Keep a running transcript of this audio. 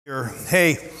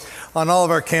Hey, on all of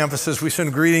our campuses, we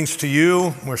send greetings to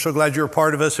you. We're so glad you're a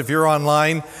part of us. If you're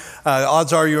online,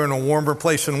 odds are you're in a warmer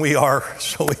place than we are.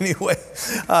 So anyway,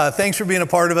 thanks for being a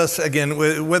part of us. Again,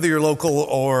 whether you're local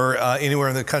or anywhere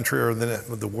in the country or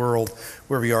the world,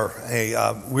 wherever you are, hey,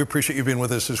 we appreciate you being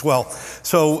with us as well.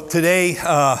 So today,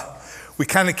 we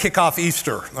kind of kick off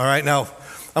Easter, all right? Now,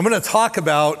 I'm going to talk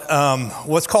about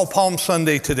what's called Palm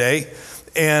Sunday today.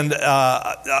 And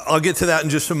I'll get to that in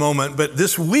just a moment. But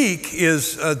this week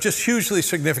is just hugely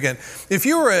significant. If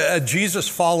you're a Jesus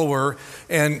follower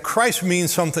and Christ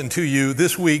means something to you,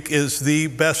 this week is the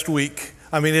best week.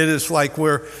 I mean, it is like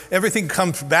where everything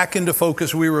comes back into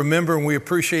focus. We remember and we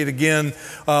appreciate again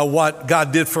what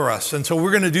God did for us. And so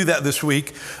we're going to do that this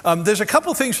week. There's a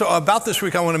couple things about this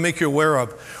week I want to make you aware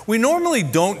of. We normally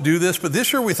don't do this, but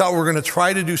this year we thought we were going to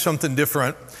try to do something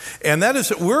different. And that is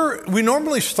that we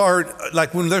normally start,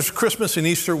 like when there's Christmas and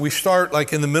Easter, we start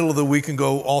like in the middle of the week and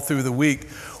go all through the week.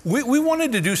 We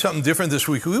wanted to do something different this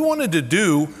week. We wanted to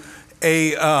do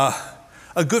a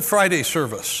Good Friday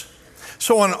service.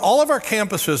 So on all of our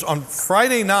campuses on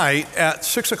Friday night at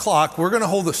 6 o'clock, we're going to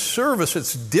hold a service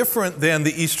that's different than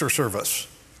the Easter service.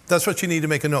 That's what you need to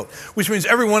make a note, which means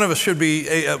every one of us should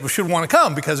want to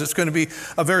come because it's going to be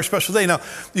a very special day. Now,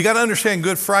 you got to understand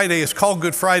Good Friday is called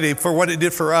Good Friday for what it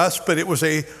did for us, but it was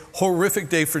a horrific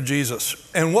day for Jesus.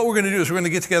 And what we're going to do is we're going to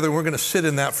get together and we're going to sit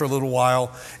in that for a little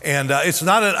while. And it's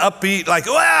not an upbeat like,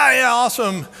 oh, yeah,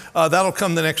 awesome. That'll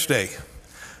come the next day.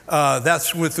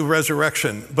 That's with the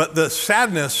resurrection. But the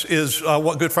sadness is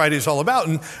what Good Friday is all about.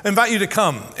 And I invite you to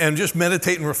come and just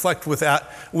meditate and reflect with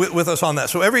us on that.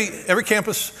 So every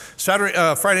campus,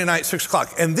 Friday night, 6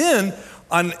 o'clock. And then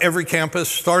on every campus,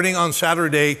 starting on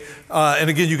Saturday, and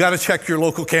again, you got to check your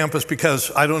local campus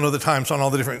because I don't know the times on all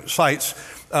the different sites.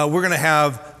 We're going to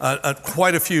have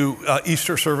quite a few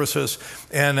Easter services.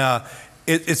 And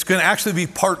it's going to actually be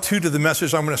part 2 to the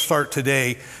message I'm going to start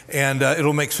today, and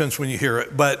it'll make sense when you hear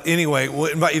it. But anyway,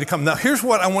 we'll invite you to come. Now, here's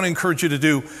what I want to encourage you to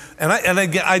do, and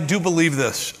again, I do believe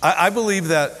this. I believe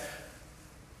that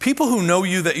people who know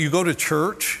you, that you go to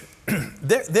church,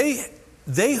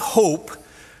 they hope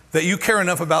that you care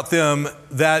enough about them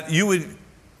that you would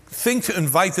think to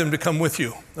invite them to come with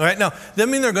you. All right, now,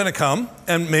 doesn't mean they're going to come,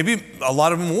 and maybe a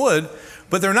lot of them would,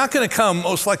 but they're not going to come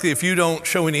most likely if you don't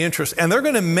show any interest. And they're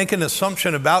going to make an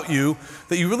assumption about you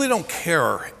that you really don't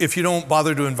care if you don't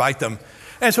bother to invite them.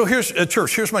 And so here's a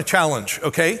church. Here's my challenge,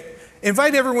 okay?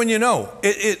 Invite everyone you know.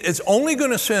 It's only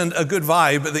going to send a good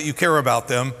vibe that you care about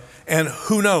them. And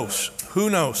who knows? Who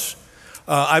knows?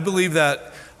 I believe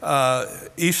that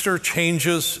Easter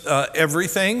changes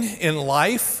everything in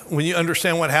life when you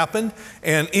understand what happened.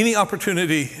 And any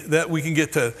opportunity that we can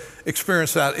get to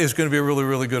experience that is going to be a really,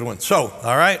 really good one. So,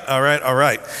 all right.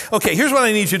 Okay, here's what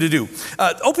I need you to do.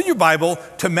 Open your Bible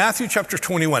to Matthew chapter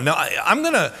 21. Now, I'm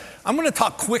going to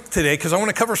talk quick today because I want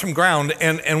to cover some ground.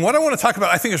 And what I want to talk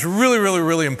about, I think is really, really,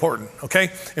 really important,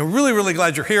 okay? And really, really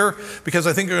glad you're here because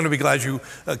I think you're going to be glad you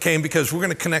came because we're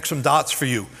going to connect some dots for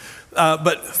you.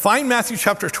 But find Matthew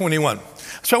chapter 21.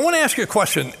 So I want to ask you a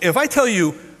question. If I tell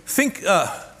you, think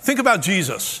about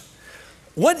Jesus,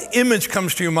 what image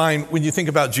comes to your mind when you think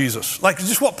about Jesus? Like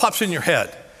just what pops in your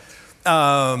head?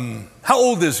 How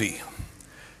old is he?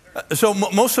 So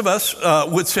most of us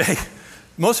would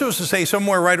say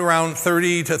somewhere right around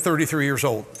 30 to 33 years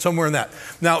old, somewhere in that.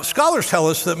 Now, scholars tell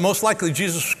us that most likely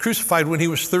Jesus was crucified when he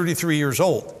was 33 years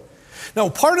old. Now,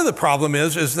 part of the problem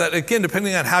is that, again,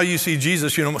 depending on how you see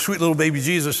Jesus, you know, sweet little baby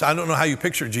Jesus, I don't know how you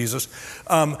picture Jesus.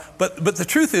 But the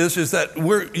truth is that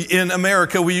we're in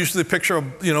America, we usually picture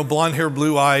a, blonde hair,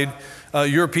 blue-eyed,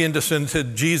 European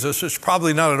descended Jesus. It's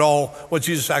probably not at all what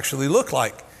Jesus actually looked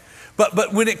like.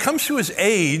 But when it comes to his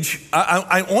age,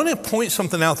 I want to point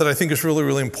something out that I think is really,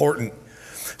 really important.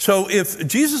 So if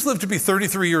Jesus lived to be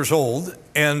 33 years old,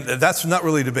 and that's not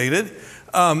really debated,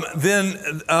 then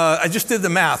I just did the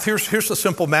math. Here's the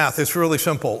simple math. It's really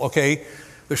simple, okay?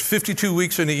 There's 52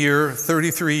 weeks in a year,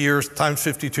 33 years times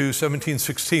 52,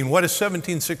 1716. What is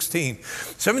 1716?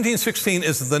 1716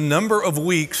 is the number of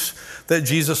weeks that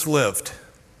Jesus lived.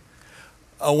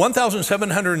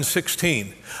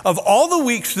 1,716. Of all the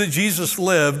weeks that Jesus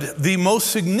lived, the most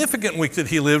significant week that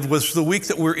he lived was the week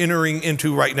that we're entering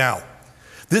into right now.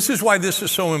 This is why this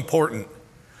is so important.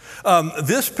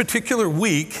 This particular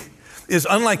week is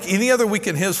unlike any other week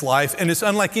in his life, and it's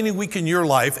unlike any week in your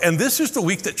life. And this is the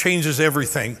week that changes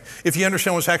everything, if you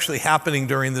understand what's actually happening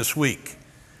during this week.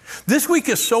 This week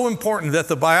is so important that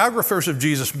the biographers of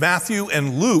Jesus, Matthew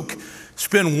and Luke,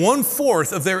 spend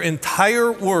 1/4 of their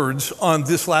entire words on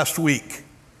this last week.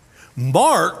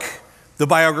 Mark, the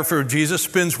biographer of Jesus,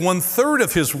 spends 1/3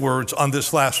 of his words on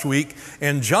this last week.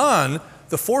 And John,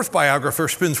 the fourth biographer,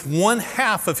 spends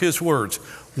 1/2 of his words.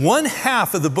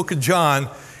 1/2 of the book of John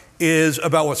is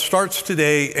about what starts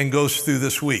today and goes through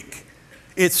this week.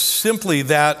 It's simply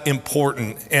that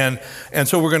important. And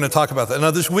so we're going to talk about that. Now,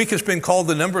 this week has been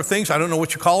called a number of things. I don't know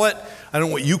what you call it. I don't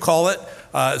know what you call it.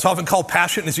 It's often called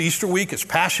Passion. It's Easter week. It's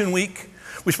Passion week.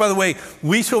 Which, by the way,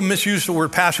 we so misuse the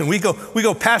word passion. We go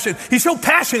passion. He's so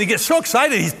passionate. He gets so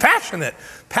excited. He's passionate.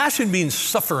 Passion means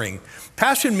suffering.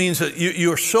 Passion means that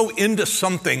you're so into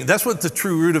something. That's what the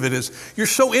true root of it is. You're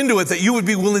so into it that you would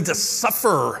be willing to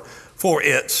suffer for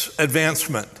its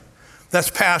advancement. That's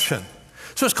passion.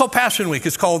 So it's called Passion Week.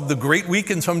 It's called the Great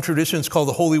Week in some traditions, called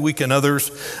the Holy Week in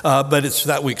others, but it's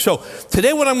that week. So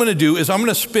today what I'm going to do is I'm going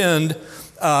to spend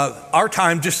our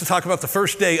time just to talk about the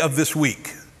first day of this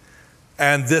week.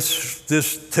 And this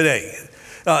today.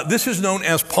 This is known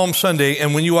as Palm Sunday,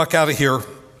 and when you walk out of here,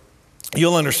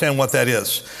 you'll understand what that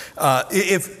is.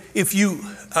 If you,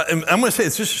 I'm going to say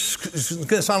it's going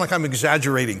to sound like I'm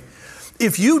exaggerating.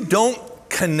 If you don't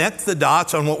connect the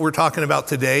dots on what we're talking about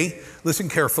today, listen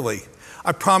carefully.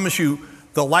 I promise you,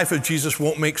 the life of Jesus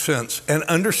won't make sense, and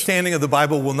understanding of the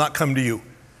Bible will not come to you.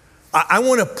 I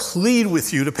want to plead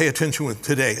with you to pay attention with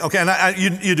today. Okay, and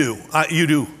you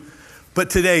do.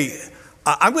 But today,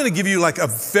 I'm going to give you like a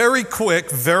very quick,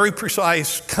 very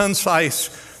precise, concise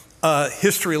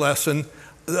history lesson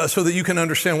so that you can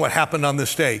understand what happened on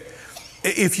this day.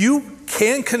 If you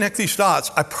can connect these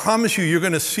dots, I promise you, you're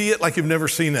going to see it like you've never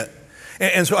seen it.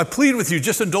 And so I plead with you,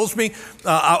 just indulge me.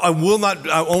 I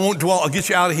won't dwell. I'll get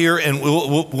you out of here and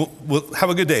we'll have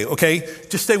a good day, okay?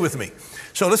 Just stay with me.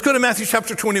 So let's go to Matthew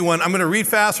chapter 21. I'm going to read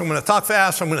fast. I'm going to talk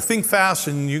fast. I'm going to think fast,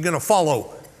 and you're going to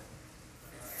follow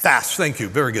fast. Thank you.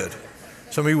 Very good.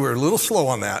 Some of you were a little slow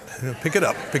on that. Pick it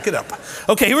up.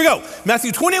 Okay, here we go.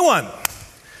 Matthew 21.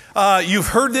 You've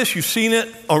heard this, you've seen it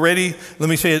already. Let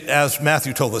me say it as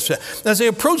Matthew told us. As they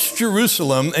approached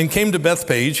Jerusalem and came to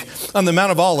Bethphage on the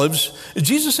Mount of Olives,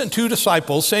 Jesus sent 2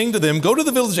 disciples, saying to them, "Go to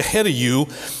the village ahead of you,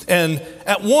 and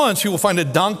at once you will find a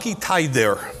donkey tied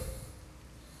there,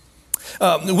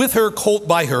 with her colt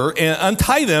by her, and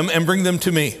untie them and bring them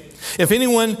to me. If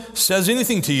anyone says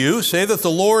anything to you, say that the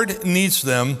Lord needs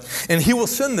them, and he will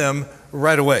send them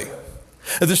right away."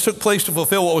 This took place to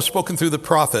fulfill what was spoken through the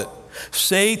prophet.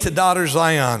 "Say to daughter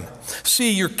Zion,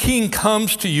 see, your king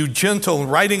comes to you gentle,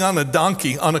 riding on a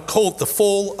donkey, on a colt, the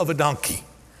foal of a donkey."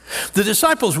 The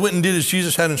disciples went and did as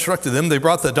Jesus had instructed them. They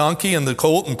brought the donkey and the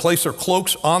colt and placed their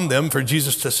cloaks on them for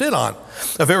Jesus to sit on.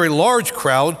 A very large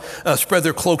crowd spread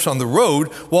their cloaks on the road,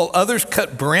 while others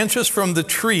cut branches from the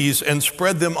trees and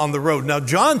spread them on the road. Now,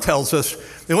 John tells us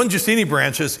it wasn't just any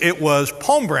branches, it was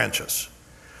palm branches.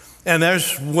 And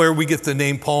there's where we get the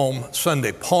name Palm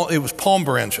Sunday. It was palm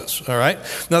branches, all right?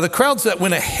 Now, the crowds that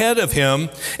went ahead of him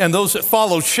and those that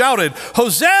followed shouted,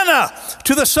 "Hosanna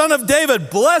to the Son of David.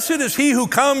 Blessed is he who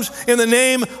comes in the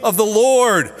name of the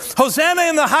Lord. Hosanna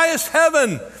in the highest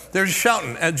heaven." They're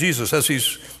shouting at Jesus as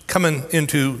he's coming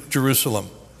into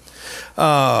Jerusalem.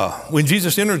 When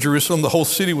Jesus entered Jerusalem, the whole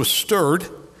city was stirred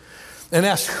and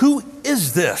asked, "Who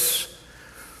is this?"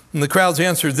 And the crowds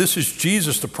answered, "This is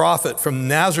Jesus, the prophet from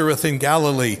Nazareth in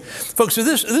Galilee." Folks, so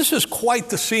this is quite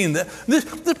the scene. This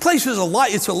place is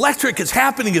alive. It's electric. It's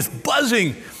happening. It's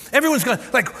buzzing. Everyone's going,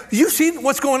 like, you see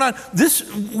what's going on?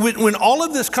 When all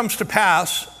of this comes to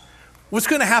pass, what's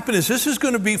going to happen is this is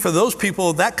going to be, for those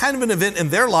people, that kind of an event in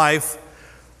their life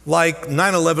like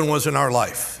 9/11 was in our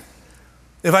life.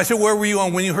 If I said, "Where were you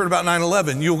on when you heard about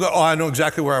 9/11? You'll go, "Oh, I know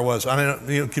exactly where I was."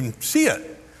 You can see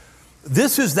it.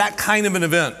 This is that kind of an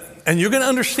event. And you're going to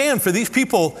understand, for these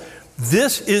people,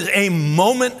 this is a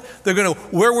moment. They're going to,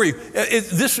 where were you?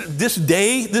 This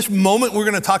day, this moment we're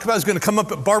going to talk about is going to come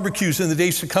up at barbecues in the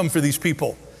days to come for these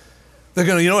people. They're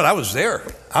going to, you know what, I was there.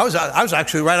 I was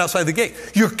actually right outside the gate.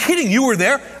 You're kidding, you were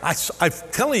there? I'm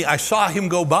telling you, I saw him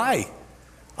go by.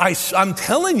 I'm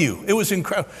telling you, it was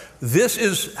incredible. This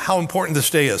is how important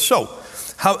this day is. So,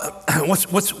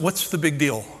 what's the big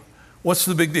deal? What's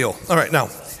the big deal? All right, now,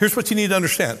 here's what you need to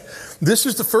understand. This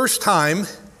is the first time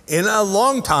in a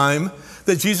long time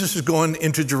that Jesus is going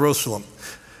into Jerusalem.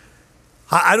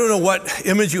 I don't know what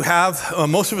image you have.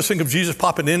 Most of us think of Jesus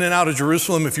popping in and out of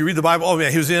Jerusalem. If you read the Bible, oh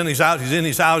yeah, he was in, he's out, he's in,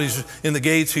 he's out, he's in the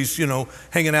gates, he's,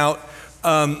 hanging out.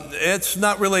 It's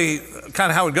not really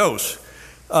kind of how it goes.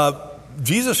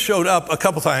 Jesus showed up a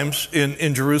couple times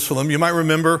in Jerusalem. You might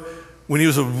remember When he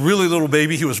was a really little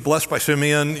baby, he was blessed by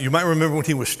Simeon. You might remember when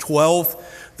he was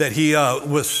 12 that he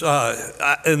was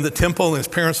in the temple and his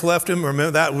parents left him.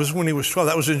 Remember, that was when he was 12.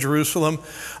 That was in Jerusalem.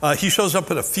 He shows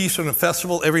up at a feast and a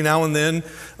festival every now and then.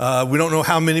 We don't know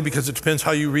how many because it depends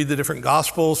how you read the different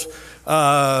Gospels.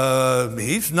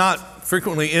 He's not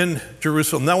frequently in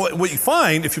Jerusalem. Now, what you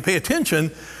find, if you pay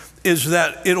attention, is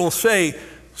that it'll say,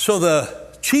 so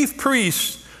the chief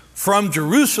priests from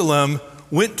Jerusalem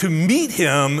went to meet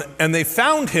him, and they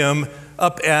found him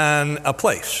up in a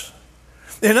place.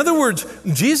 In other words,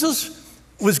 Jesus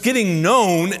was getting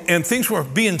known and things were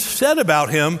being said about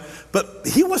him, but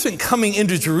he wasn't coming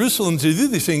into Jerusalem to do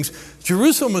these things.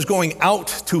 Jerusalem was going out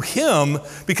to him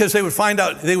because they would find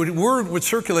out, word would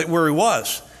circulate where he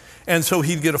was. And so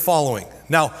he'd get a following.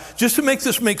 Now, just to make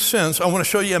this make sense, I want to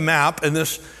show you a map, and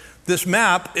this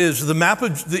map is the map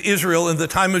of Israel in the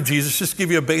time of Jesus, just to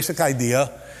give you a basic idea.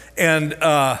 And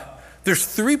there's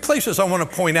 3 places I want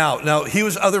to point out. Now, he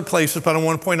was other places, but I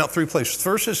want to point out 3 places.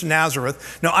 First is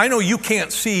Nazareth. Now, I know you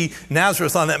can't see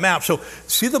Nazareth on that map, so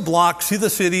see the block, see the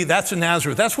city, that's in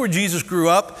Nazareth. That's where Jesus grew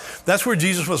up. That's where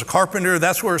Jesus was a carpenter.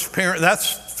 That's where his parents,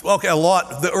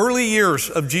 the early years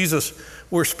of Jesus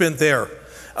were spent there.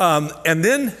 And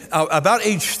then about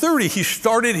age 30, he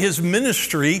started his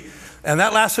ministry, and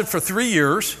that lasted for 3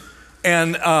 years.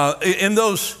 And in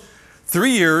those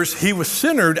 3 years, he was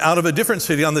centered out of a different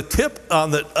city on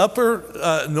the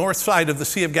upper north side of the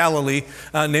Sea of Galilee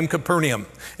named Capernaum.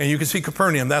 And you can see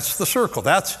Capernaum, that's the circle.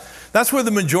 That's where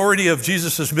the majority of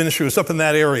Jesus' ministry was, up in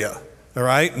that area, all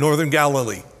right, northern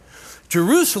Galilee.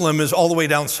 Jerusalem is all the way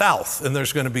down south, and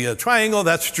there's going to be a triangle,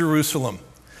 that's Jerusalem.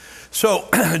 So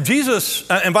Jesus,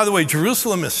 and by the way,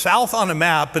 Jerusalem is south on a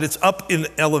map, but it's up in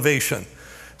elevation.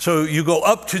 So you go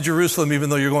up to Jerusalem even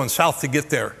though you're going south to get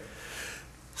there.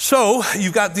 So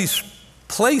you've got these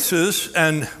places,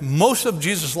 and most of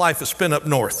Jesus' life is spent up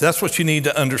north. That's what you need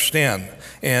to understand,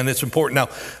 and it's important. Now,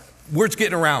 word's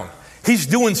getting around. He's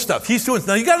doing stuff.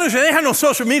 Now, you got to understand, they had no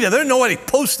social media. There's nobody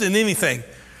posting anything.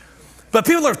 But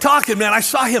people are talking, man, I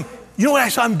saw him. You know what I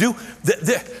saw him do?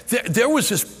 There was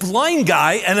this blind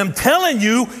guy, and I'm telling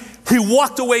you, he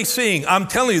walked away seeing. I'm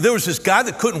telling you, there was this guy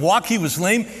that couldn't walk. He was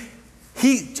lame.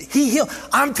 He healed.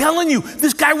 I'm telling you,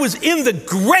 this guy was in the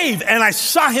grave, and I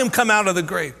saw him come out of the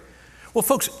grave. Well,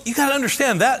 folks, you got to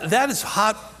understand that is a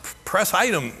hot press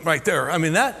item right there. I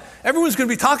mean, everyone's going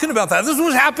to be talking about that. This is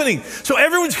what's happening. So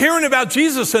everyone's hearing about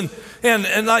Jesus, and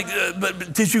like,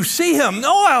 but did you see him?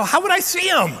 No, how would I see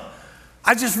him?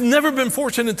 I just never been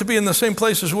fortunate to be in the same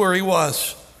places where he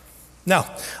was. Now,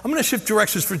 I'm going to shift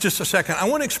directions for just a second. I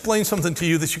want to explain something to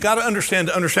you that you got to understand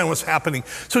what's happening.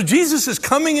 So Jesus is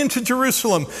coming into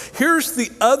Jerusalem. Here's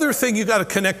the other thing you got to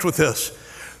connect with this.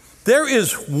 There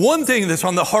is one thing that's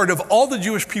on the heart of all the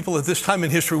Jewish people at this time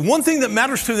in history, one thing that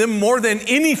matters to them more than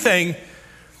anything,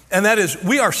 and that is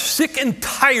we are sick and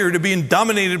tired of being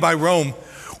dominated by Rome.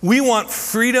 We want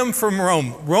freedom from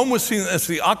Rome. Rome was seen as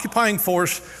the occupying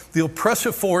force, the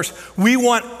oppressive force. We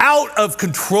want out of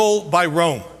control by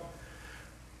Rome.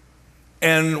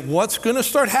 And what's going to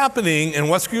start happening, and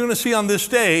what's you're going to see on this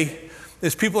day,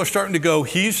 is people are starting to go,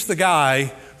 he's the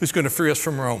guy who's going to free us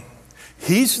from Rome.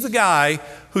 He's the guy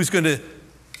who's going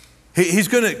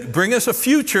to bring us a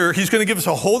future. He's going to give us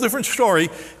a whole different story.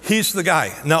 He's the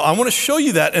guy. Now, I want to show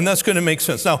you that, and that's going to make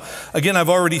sense. Now, again, I've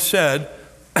already said,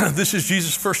 this is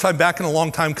Jesus' first time back in a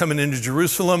long time coming into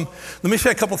Jerusalem. Let me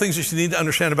say a couple things that you need to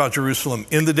understand about Jerusalem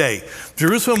in the day.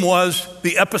 Jerusalem was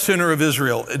the epicenter of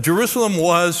Israel. Jerusalem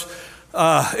was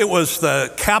it was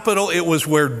the capital. It was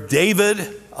where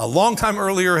David, a long time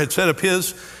earlier, had set up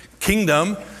his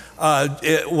kingdom.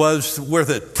 It was where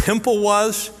the temple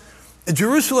was.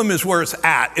 Jerusalem is where it's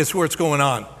at. It's where it's going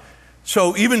on.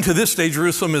 So even to this day,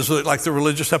 Jerusalem is like the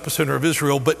religious epicenter of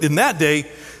Israel. But in that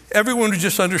day, everyone would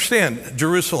just understand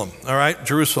Jerusalem, all right?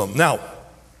 Jerusalem. Now,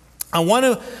 I want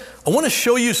to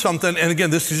show you something, and again,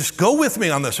 just go with me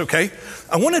on this, okay?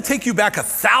 I want to take you back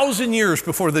 1,000 years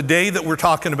before the day that we're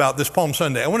talking about, this Palm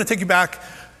Sunday. I want to take you back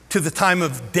to the time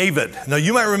of David. Now,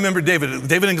 you might remember David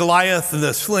and Goliath and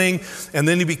the sling, and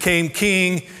then he became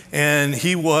king, and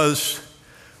he was,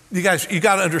 you guys, you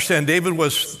got to understand, David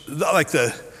was like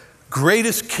the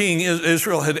greatest king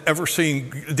Israel had ever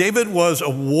seen. David was a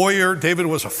warrior. David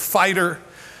was a fighter.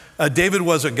 David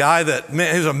was a guy that,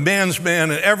 man, he was a man's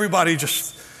man, and everybody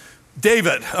just,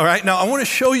 David, all right? Now, I want to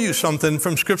show you something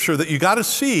from Scripture that you got to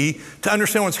see to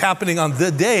understand what's happening on the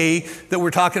day that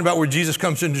we're talking about where Jesus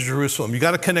comes into Jerusalem. You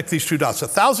got to connect these two dots.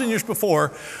 1,000 years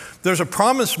before, there's a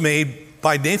promise made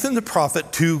by Nathan the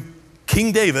prophet to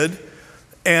King David,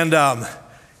 and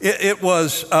it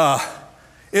was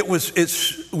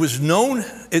It's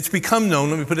become known,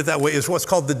 let me put it that way, is what's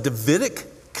called the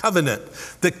Davidic covenant,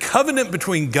 the covenant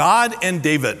between God and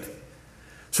David.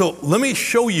 So let me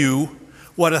show you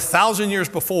what 1,000 years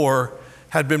before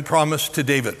had been promised to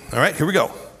David. All right, here we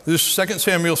go. This is 2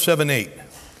 Samuel 7:8.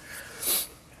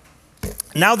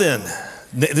 Now then,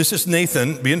 this is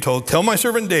Nathan being told, tell my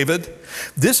servant David,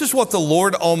 this is what the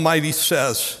Lord Almighty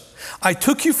says. I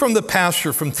took you from the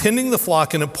pasture, from tending the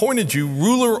flock, and appointed you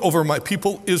ruler over my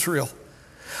people Israel.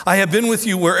 I have been with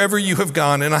you wherever you have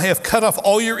gone, and I have cut off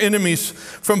all your enemies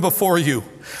from before you.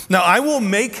 Now I will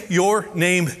make your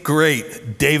name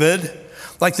great, David,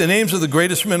 like the names of the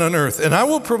greatest men on earth. And I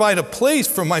will provide a place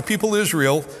for my people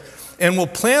Israel, and will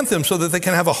plant them so that they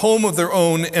can have a home of their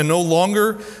own and no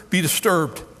longer be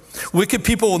disturbed. Wicked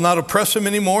people will not oppress them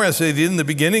anymore as they did in the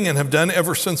beginning and have done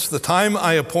ever since the time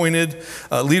I appointed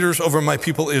leaders over my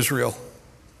people Israel.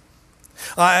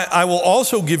 I will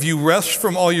also give you rest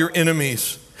from all your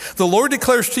enemies. The Lord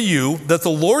declares to you that the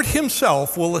Lord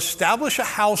himself will establish a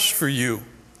house for you.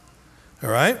 All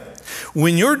right?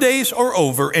 When your days are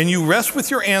over and you rest with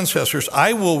your ancestors,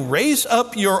 I will raise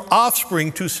up your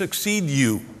offspring to succeed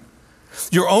you,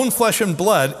 your own flesh and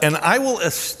blood, and I will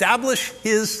establish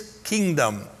his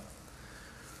kingdom.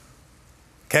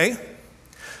 Okay?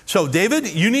 So David,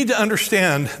 you need to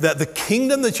understand that the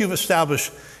kingdom that you've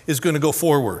established is going to go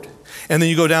forward. And then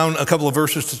you go down a couple of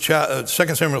verses to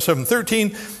 2 Samuel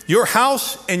 7:13. Your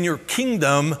house and your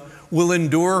kingdom will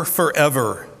endure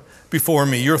forever before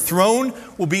me. Your throne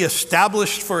will be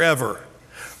established forever.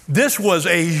 This was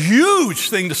a huge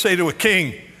thing to say to a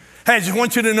king. Hey, I just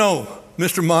want you to know,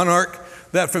 Mr. Monarch,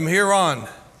 that from here on,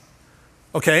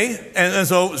 okay? And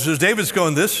so David's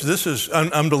going, this is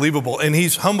unbelievable. And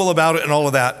he's humble about it and all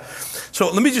of that. So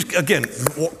let me just, again,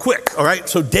 quick, all right?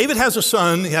 So David has a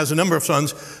son. He has a number of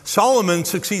sons. Solomon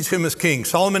succeeds him as king.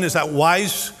 Solomon is that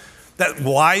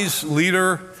wise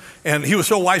leader. And he was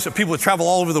so wise that people would travel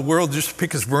all over the world just to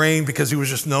pick his brain because he was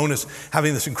just known as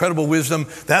having this incredible wisdom.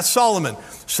 That's Solomon.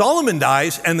 Solomon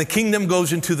dies, and the kingdom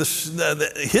goes into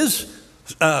his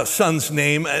son's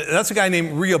name. That's a guy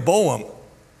named Rehoboam.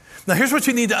 Now, here's what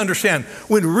you need to understand.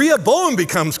 When Rehoboam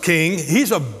becomes king,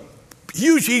 he's a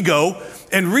huge ego,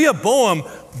 and Rehoboam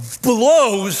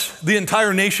blows the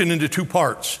entire nation into two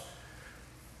parts.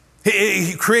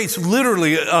 He creates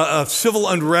literally a civil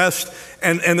unrest,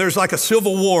 and there's like a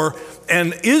civil war.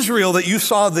 And Israel that you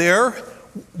saw there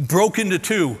broke into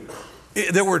two.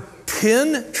 There were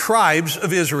 10 tribes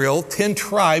of Israel, 10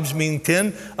 tribes, meaning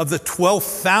 10 of the 12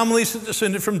 families that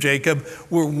descended from Jacob,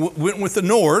 went with the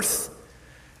north,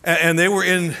 and they were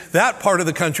in that part of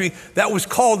the country that was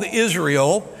called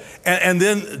Israel. And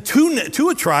then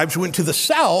two tribes went to the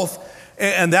south,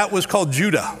 and that was called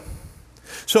Judah.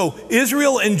 So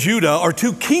Israel and Judah are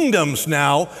two kingdoms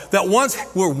now that once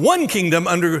were one kingdom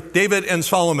under David and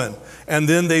Solomon, and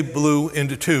then they blew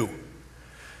into two.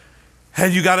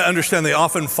 And you got to understand, they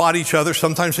often fought each other.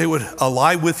 Sometimes they would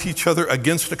ally with each other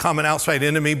against a common outside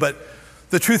enemy. But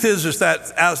the truth is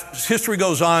that as history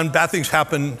goes on, bad things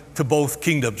happen to both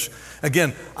kingdoms.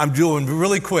 Again, I'm doing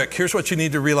really quick. Here's what you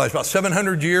need to realize. About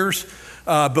 700 years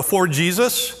before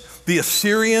Jesus, the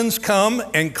Assyrians come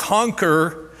and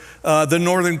conquer the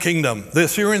northern kingdom. The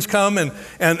Assyrians come and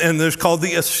there's called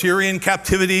the Assyrian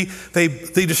captivity. They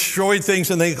destroyed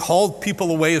things and they hauled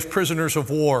people away as prisoners of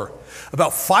war.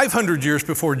 About 500 years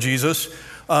before Jesus,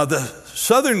 the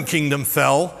southern kingdom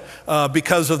fell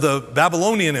because of the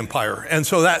Babylonian Empire. And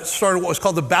so that started what was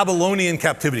called the Babylonian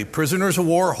captivity. Prisoners of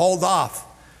war hauled off.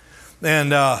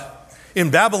 And in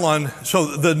Babylon, so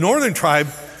the northern tribe,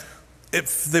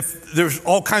 there's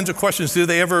all kinds of questions. Did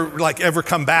they ever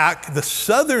come back? The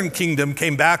southern kingdom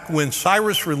came back when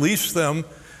Cyrus released them.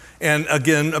 And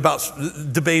again,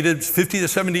 debated 50 to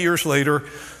 70 years later,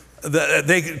 that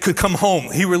they could come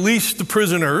home. He released the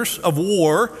prisoners of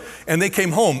war and they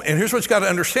came home. And here's what you got to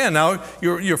understand. Now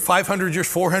you're 500 years,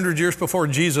 400 years before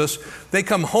Jesus. They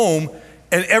come home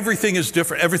and everything is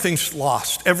different. Everything's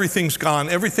lost. Everything's gone.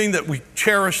 Everything that we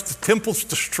cherished, the temple's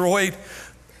destroyed.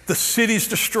 The city's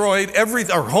destroyed.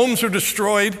 Our homes are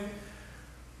destroyed.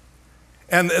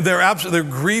 And they're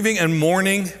grieving and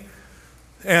mourning.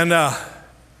 And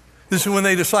this is when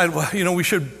they decide, well, we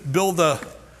should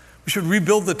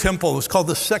rebuild the temple. It was called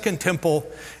the Second Temple.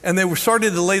 And they were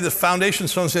starting to lay the foundation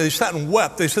stones. They sat and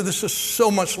wept. They said, this is so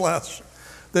much less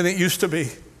than it used to be.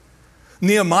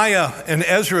 Nehemiah and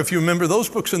Ezra, if you remember those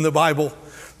books in the Bible,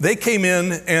 they came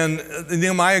in and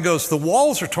Nehemiah goes, the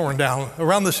walls are torn down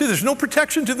around the city. There's no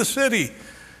protection to the city.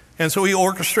 And so he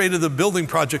orchestrated the building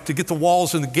project to get the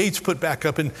walls and the gates put back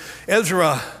up. And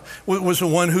Ezra was the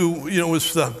one who,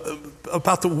 was the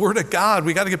about the Word of God.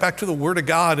 We got to get back to the Word of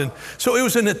God. And so it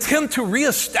was an attempt to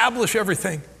reestablish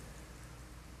everything.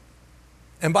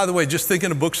 And by the way, just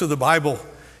thinking of books of the Bible,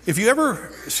 if you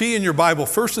ever see in your Bible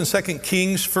 1st and 2nd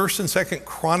Kings, 1st and 2nd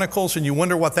Chronicles, and you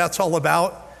wonder what that's all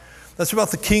about, that's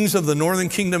about the kings of the northern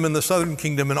kingdom and the southern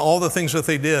kingdom and all the things that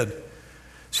they did.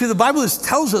 See, the Bible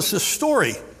tells us this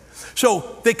story.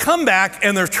 So they come back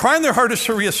and they're trying their hardest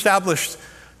to reestablish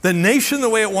the nation the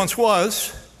way it once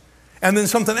was, and then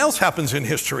something else happens in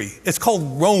history. It's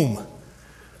called Rome.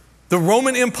 The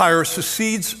Roman Empire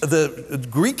succeeds the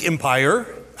Greek Empire.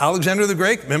 Alexander the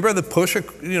Great, remember the push,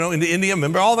 into India,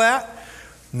 remember all that?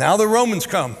 Now the Romans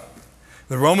come.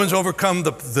 The Romans overcome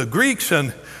the Greeks,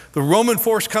 and the Roman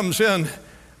force comes in,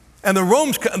 and the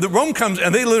Rome comes,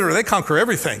 and they conquer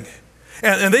everything.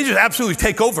 And they just absolutely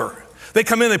take over. They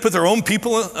come in, they put their own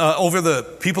people over the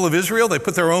people of Israel. They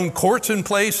put their own courts in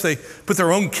place. They put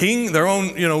their own king, their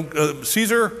own,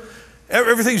 Caesar.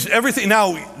 Everything.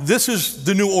 Now, this is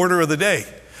the new order of the day.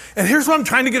 And here's what I'm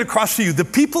trying to get across to you. The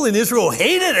people in Israel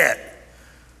hated it.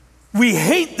 We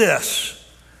hate this.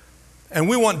 And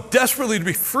we want desperately to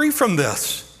be free from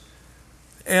this.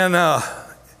 And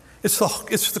it's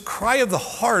the cry of the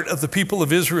heart of the people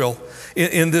of Israel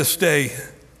in this day.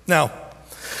 Now,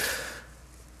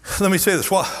 let me say this.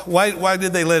 Why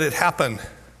did they let it happen?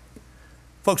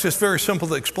 Folks, it's very simple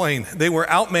to explain. They were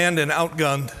outmanned and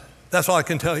outgunned. That's all I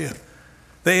can tell you.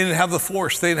 They didn't have the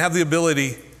force. They didn't have the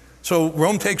ability. So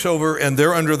Rome takes over, and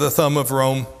they're under the thumb of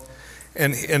Rome.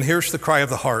 And here's the cry of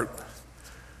the heart.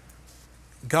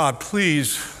 God,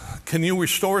 please, can you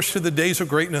restore us to the days of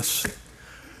greatness?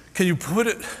 Can you put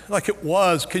it like it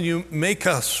was? Can you make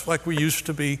us like we used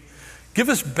to be? Give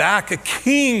us back a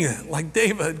king like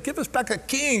David. Give us back a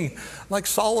king like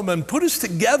Solomon. Put us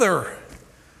together.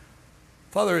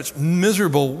 Father, it's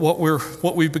miserable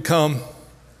what we've become.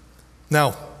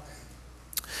 Now,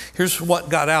 here's what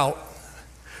got out.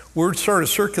 Word started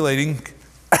circulating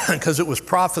because it was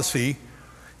prophecy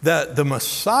that the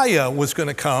Messiah was going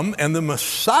to come, and the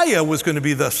Messiah was going to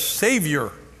be the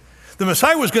Savior. The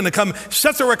Messiah was going to come,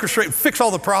 set the record straight, fix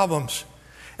all the problems.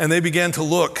 And they began to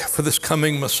look for this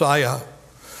coming Messiah.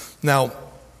 Now,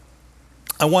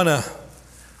 I want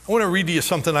to read to you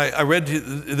something. I read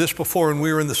this before when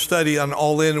we were in the study on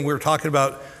All In, and we were talking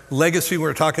about legacy, we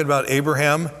were talking about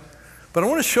Abraham. But I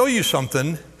want to show you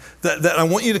something that I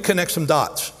want you to connect some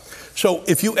dots. So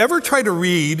if you ever try to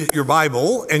read your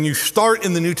Bible and you start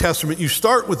in the New Testament, you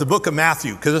start with the book of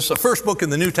Matthew, because it's the first book in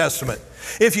the New Testament.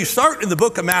 If you start in the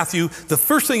book of Matthew, the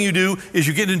first thing you do is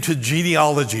you get into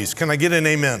genealogies. Can I get an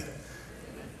amen?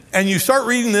 And you start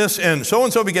reading this, and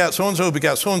so-and-so begat so-and-so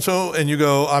begat so-and-so, and you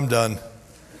go, I'm done.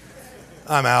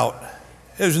 I'm out.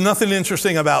 There's nothing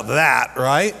interesting about that,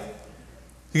 right?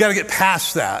 You got to get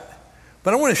past that.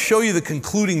 But I want to show you the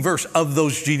concluding verse of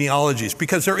those genealogies,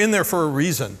 because they're in there for a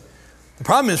reason. The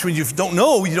problem is when you don't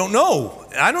know, you don't know.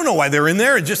 I don't know why they're in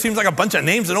there. It just seems like a bunch of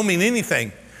names that don't mean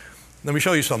anything. Let me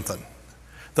show you something.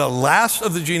 The last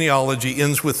of the genealogy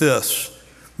ends with this,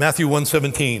 Matthew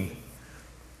 1:17.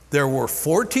 There were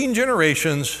 14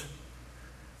 generations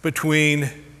between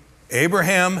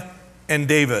Abraham and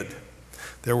David.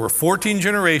 There were 14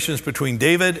 generations between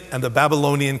David and the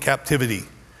Babylonian captivity.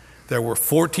 There were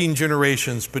 14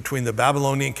 generations between the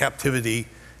Babylonian captivity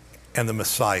and the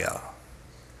Messiah.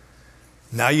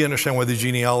 Now you understand why the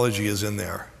genealogy is in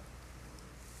there.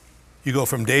 You go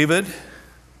from David,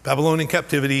 Babylonian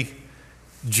captivity,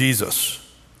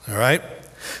 Jesus, all right?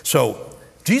 So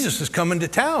Jesus is coming to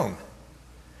town.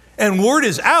 And word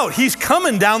is out, he's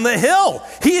coming down the hill.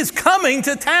 He is coming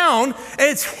to town, and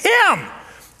it's him.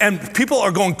 And people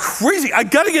are going crazy. I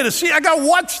got to get a seat. I got to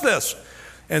watch this.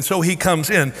 And so he comes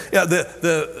in. Yeah,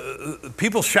 the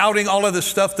people shouting all of this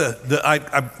stuff.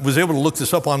 I was able to look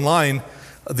this up online.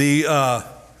 The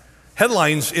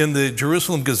headlines in the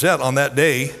Jerusalem Gazette on that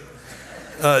day,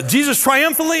 Jesus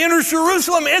triumphantly enters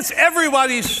Jerusalem. It's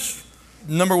everybody's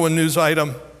number one news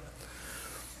item.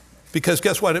 Because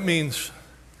guess what it means?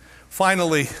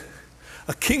 Finally,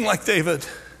 a king like David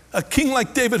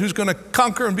who's going to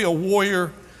conquer and be a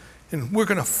warrior, and we're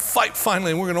going to fight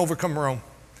finally, and we're going to overcome Rome.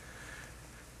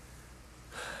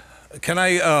 Can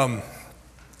I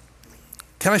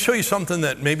show you something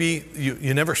that maybe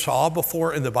you never saw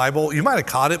before in the Bible? You might have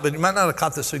caught it, but you might not have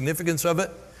caught the significance of it.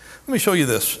 Let me show you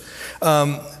this.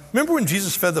 Remember when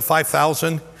Jesus fed the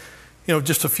 5,000?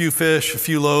 Just a few fish, a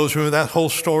few loaves. Remember that whole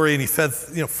story? And he fed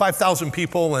 5,000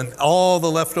 people and all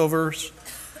the leftovers.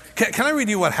 Can I read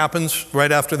you what happens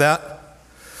right after that?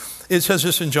 It says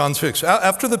this in John 6.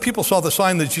 After the people saw the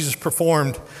sign that Jesus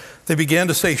performed, they began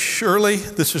to say, surely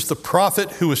this is the prophet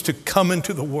who is to come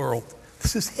into the world.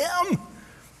 This is him.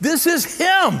 This is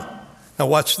him. Now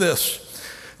watch this.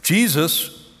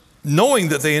 Jesus, knowing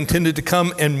that they intended to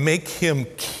come and make him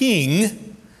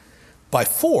king by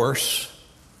force,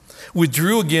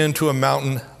 withdrew again to a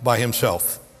mountain by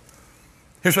himself.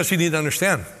 Here's what you need to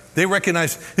understand. They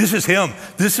recognize this is him.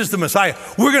 This is the Messiah.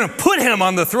 We're going to put him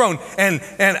on the throne. And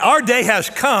our day has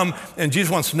come. And Jesus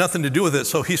wants nothing to do with it,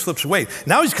 so he slips away.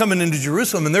 Now he's coming into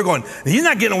Jerusalem, and they're going, he's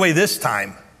not getting away this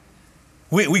time.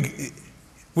 We're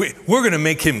going to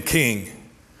make him king.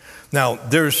 Now,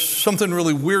 there's something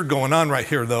really weird going on right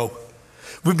here, though.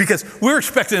 Because we're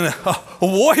expecting a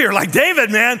warrior like David,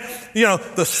 man. You know,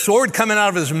 the sword coming out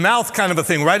of his mouth kind of a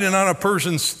thing, riding on a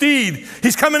Persian steed.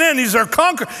 He's coming in. He's our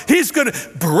conqueror. He's going to,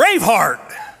 Braveheart.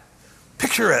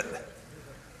 Picture it.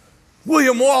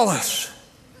 William Wallace.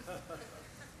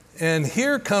 And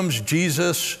here comes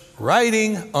Jesus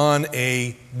riding on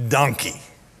a donkey.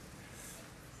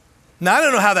 Now, I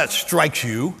don't know how that strikes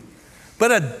you,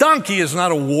 but a donkey is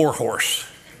not a war horse.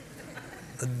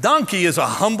 The donkey is a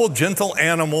humble, gentle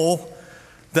animal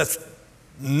that's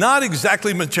not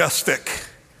exactly majestic.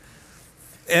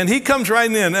 And he comes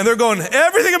riding in, and they're going,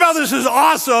 everything about this is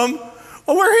awesome.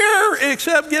 Well, we're here,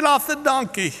 except get off the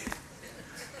donkey.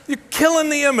 You're killing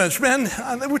the image, man.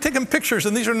 We're taking pictures,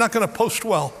 and these are not going to post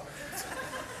well.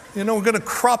 You know, we're going to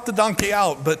crop the donkey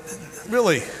out, but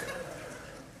really.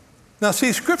 Now,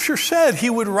 see, Scripture said he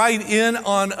would ride in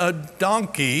on a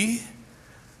donkey.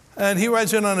 And he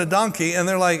rides in on a donkey, and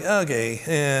they're like,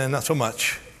 okay, not so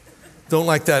much. Don't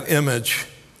like that image.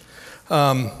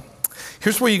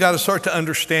 Here's where you got to start to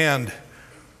understand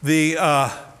the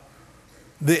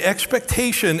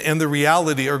expectation and the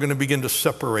reality are going to begin to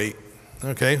separate.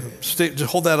 Okay, just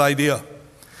hold that idea.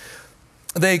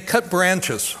 They cut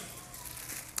branches,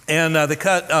 and they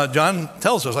cut. John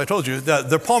tells us, I told you,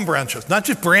 they're palm branches, not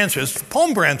just branches,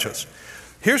 palm branches.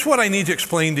 Here's what I need to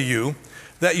explain to you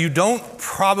that you don't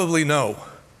probably know.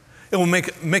 It will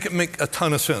make a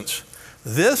ton of sense.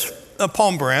 This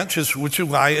palm branch is, which is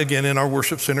why, again, in our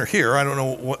worship center here, I don't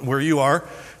know where you are,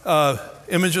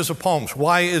 images of palms.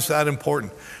 Why is that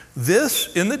important?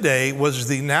 This, in the day, was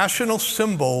the national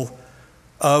symbol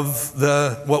of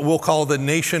what we'll call the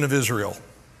nation of Israel.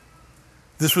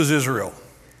 This was Israel.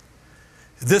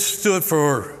 This stood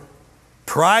for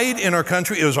pride in our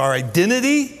country. It was our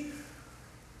identity.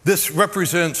 This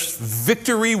represents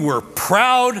victory. We're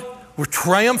proud. We're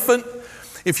triumphant.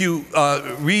 If you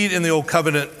read in the Old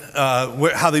Covenant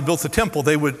how they built the temple,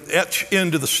 they would etch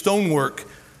into the stonework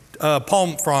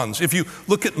palm fronds. If you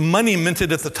look at money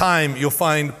minted at the time, you'll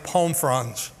find palm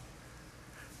fronds.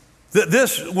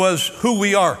 This was who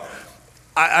we are.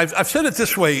 I've said it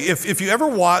this way. If you ever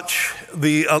watch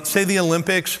say the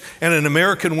Olympics and an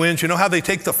American wins, you know how they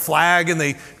take the flag and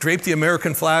they drape the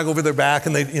American flag over their back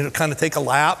and they kind of take a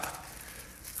lap?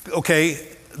 Okay,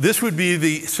 this would be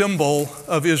the symbol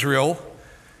of Israel,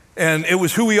 and it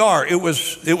was who we are. It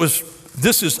was.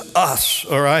 This is us,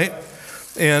 all right?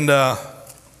 And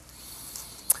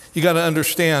you got to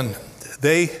understand,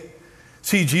 they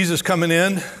see Jesus coming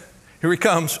in. Here he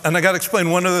comes, and I got to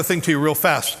explain one other thing to you real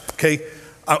fast, okay?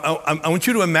 I want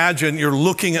you to imagine you're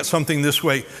looking at something this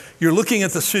way. You're looking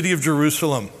at the city of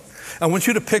Jerusalem. I want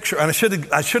you to picture, and I should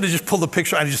have just pulled the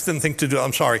picture. I just didn't think to do it.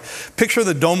 I'm sorry. Picture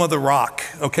the Dome of the Rock,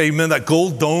 okay? You remember that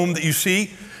gold dome that you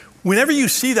see? Whenever you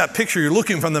see that picture, you're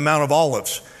looking from the Mount of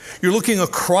Olives. You're looking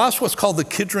across what's called the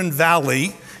Kidron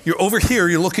Valley. You're over here,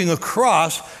 you're looking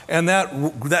across, and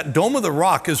that Dome of the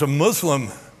Rock is a Muslim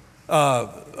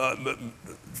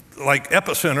like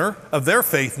epicenter of their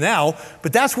faith now,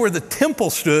 but that's where the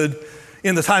temple stood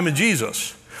in the time of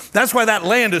Jesus. That's why that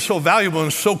land is so valuable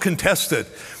and so contested.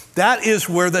 That is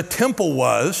where the temple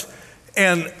was,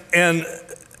 and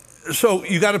so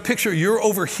you got a picture, you're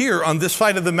over here on this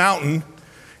side of the mountain,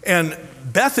 and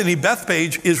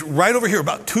Bethpage is right over here,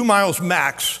 about 2 miles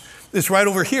max. It's right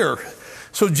over here.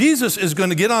 So Jesus is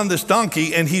going to get on this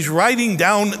donkey, and he's riding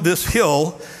down this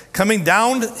hill, coming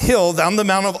downhill, down the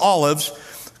Mount of Olives,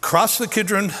 across the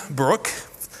Kidron Brook,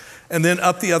 and then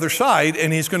up the other side,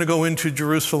 and he's going to go into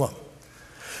Jerusalem.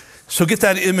 So get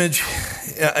that image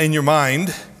in your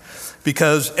mind,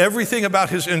 because everything about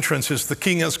his entrance is the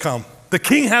king has come. The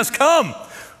king has come.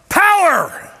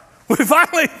 Power! We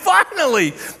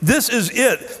finally, this is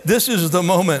it. This is the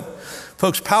moment.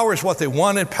 Folks, power is what they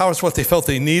wanted. Power is what they felt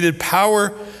they needed.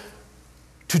 Power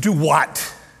to do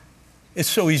what? It's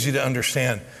so easy to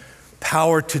understand.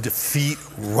 Power to defeat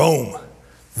Rome.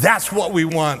 That's what we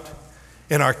want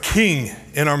in our King,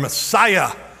 in our Messiah.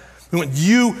 We want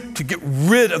you to get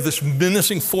rid of this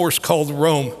menacing force called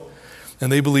Rome. And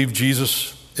they believe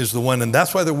Jesus is the one. And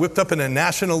that's why they're whipped up in a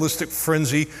nationalistic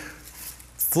frenzy,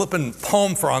 flipping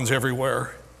palm fronds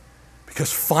everywhere.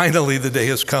 because finally the day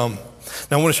has come.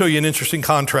 Now I want to show you an interesting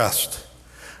contrast.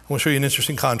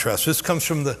 This comes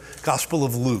from the Gospel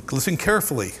of Luke. Listen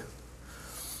carefully,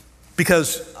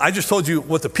 because I just told you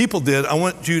what the people did. I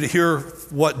want you to hear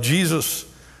what Jesus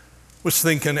was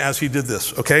thinking as he did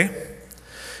this, okay?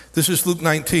 This is Luke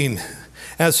 19.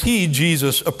 As he,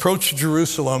 Jesus, approached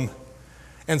Jerusalem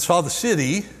and saw the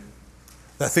city,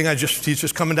 he's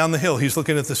just coming down the hill. He's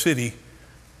looking at the city.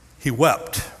 He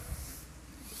wept.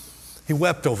 He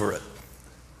wept over it.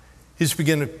 He just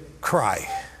began to cry.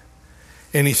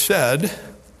 And he said,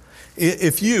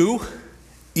 if you,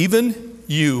 even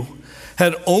you,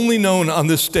 had only known on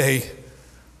this day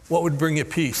what would bring you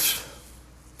peace.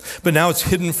 But now it's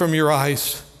hidden from your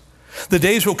eyes. The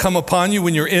days will come upon you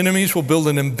when your enemies will build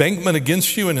an embankment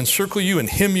against you and encircle you and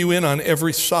hem you in on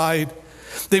every side.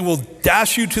 They will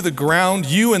dash you to the ground,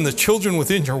 you and the children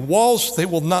within your walls. They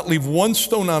will not leave one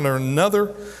stone on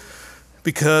another,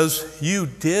 because you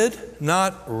did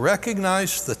not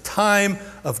recognize the time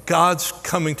of God's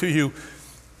coming to you.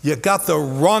 You got the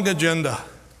wrong agenda.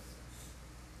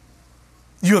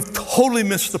 You have totally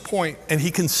missed the point, and he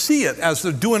can see it as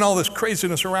they're doing all this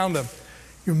craziness around him.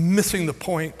 You're missing the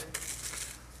point.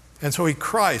 And so he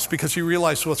cries because he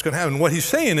realizes what's going to happen. What he's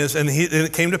saying is, and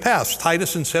it came to pass,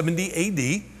 Titus in 70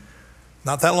 AD,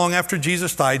 not that long after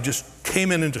Jesus died, just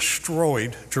came in and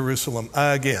destroyed Jerusalem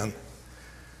again.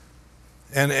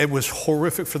 And it was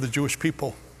horrific for the Jewish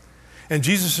people. And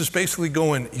Jesus is basically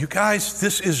going, you guys,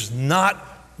 this is not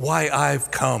why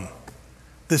I've come.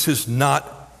 This is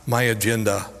not my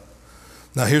agenda.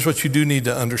 Now here's what you do need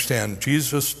to understand.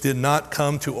 Jesus did not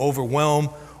come to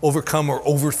overcome, or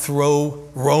overthrow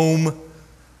Rome.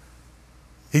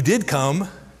 He did come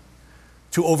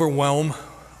to overwhelm,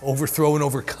 overthrow, and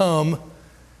overcome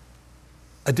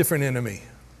a different enemy.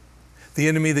 The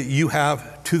enemy that you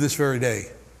have to this very day,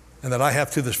 and that I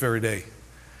have to this very day.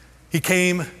 He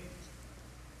came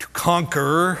to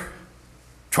conquer,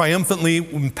 triumphantly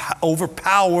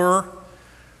overpower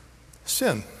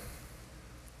sin.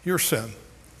 Your sin.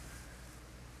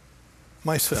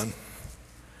 My sin.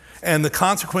 And the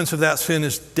consequence of that sin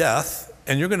is death,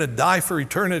 and you're going to die for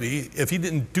eternity if he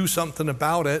didn't do something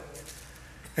about it.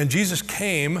 And Jesus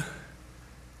came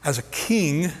as a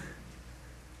king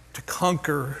to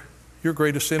conquer your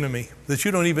greatest enemy that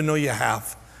you don't even know you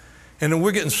have. And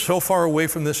we're getting so far away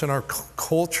from this in our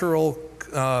cultural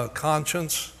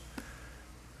conscience.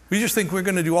 We just think we're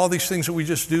going to do all these things that we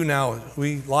just do now.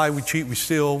 We lie, we cheat, we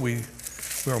steal, we're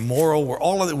immoral, we're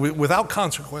all of it without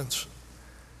consequence.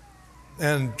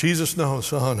 And Jesus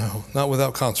knows, oh no, not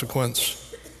without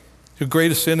consequence. Your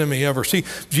greatest enemy ever. See,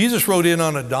 Jesus rode in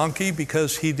on a donkey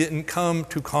because he didn't come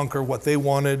to conquer what they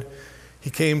wanted. He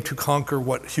came to conquer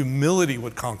what humility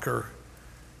would conquer.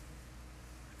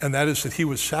 And that is that he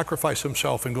would sacrifice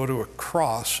himself and go to a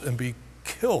cross and be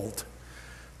killed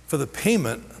for the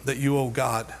payment that you owe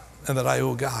God and that I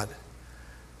owe God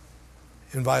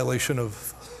in violation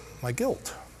of my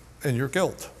guilt and your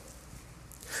guilt.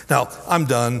 Now, I'm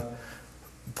done,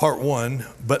 part one,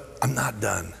 but I'm not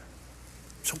done.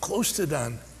 So close to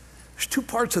done. There's two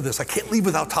parts of this I can't leave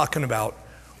without talking about.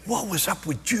 What was up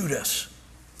with Judas?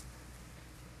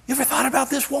 You ever thought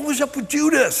about this? What was up with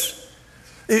Judas?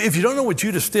 If you don't know what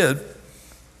Judas did,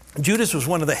 Judas was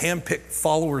one of the handpicked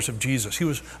followers of Jesus. He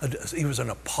was an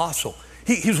apostle.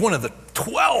 He was one of the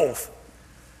 12.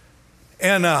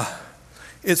 And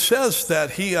it says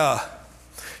that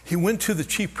he went to the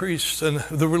chief priests and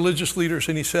the religious leaders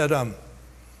and he said,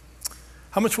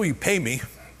 how much will you pay me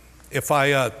if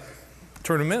I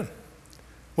turn him in?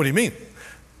 What do you mean?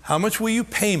 How much will you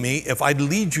pay me if I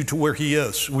lead you to where he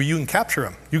is, where you can capture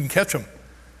him, you can catch him?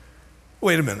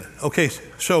 Wait a minute. Okay,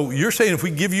 so you're saying if we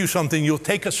give you something, you'll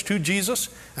take us to Jesus?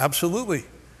 Absolutely.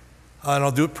 And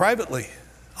I'll do it privately.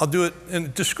 I'll do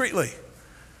it discreetly.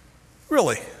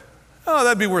 Really? Oh,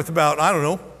 that'd be worth about,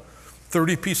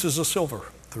 30 pieces of silver.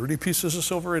 30 pieces of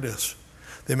silver it is.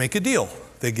 They make a deal.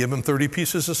 They give him 30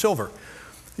 pieces of silver.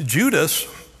 Judas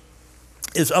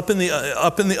is up in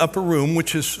the upper room,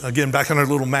 which is, again, back on our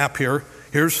little map here.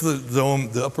 Here's the dome,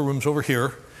 the upper room's over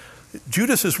here.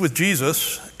 Judas is with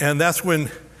Jesus, and that's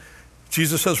when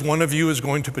Jesus says, one of you is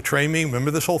going to betray me.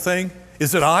 Remember this whole thing?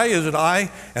 Is it I? Is it I?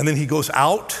 And then he goes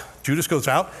out. Judas goes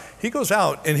out. He goes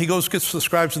out, and he gets the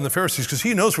scribes and the Pharisees, because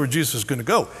he knows where Jesus is going to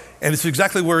go. And it's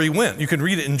exactly where he went. You can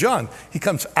read it in John. He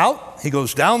comes out. He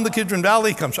goes down the Kidron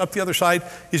Valley. He comes up the other side.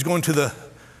 He's going to the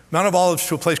Mount of Olives,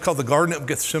 to a place called the Garden of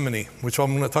Gethsemane, which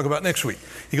I'm going to talk about next week.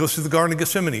 He goes to the Garden of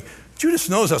Gethsemane. Judas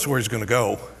knows that's where he's going to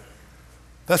go.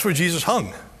 That's where Jesus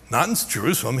hung. Not in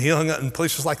Jerusalem. He hung out in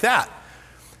places like that.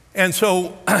 And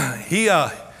so he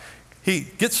he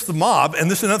gets the mob, and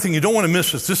this is another thing you don't want to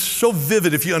miss this. This is so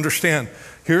vivid if you understand.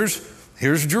 Here's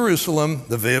Jerusalem,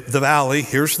 the valley.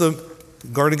 Here's the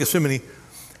Garden of Gethsemane.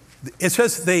 It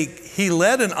says he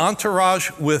led an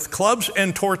entourage with clubs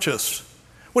and torches.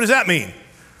 What does that mean?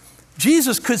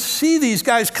 Jesus could see these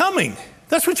guys coming.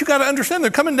 That's what you got to understand.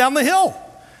 They're coming down the hill.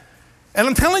 And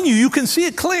I'm telling you, you can see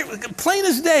it clear, plain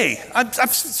as day.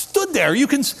 I've stood there. You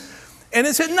can, and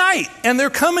it's at night, and they're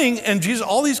coming, and Jesus,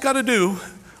 all he's got to do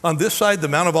on this side, the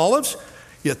Mount of Olives,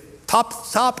 you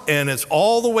top, and it's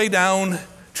all the way down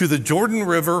to the Jordan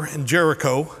River in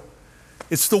Jericho.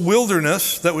 It's the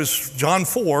wilderness that was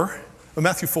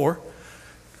Matthew 4.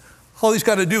 All he's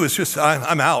got to do is just,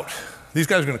 I'm out. These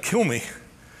guys are going to kill me.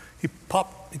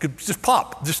 He could just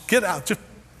pop, just get out.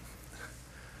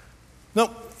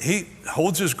 No, he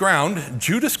holds his ground.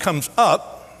 Judas comes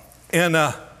up, and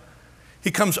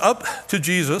he comes up to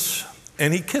Jesus,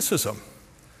 and he kisses him.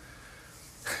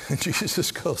 And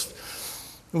Jesus goes,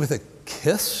 with a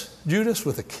kiss, Judas,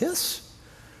 with a kiss?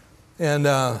 And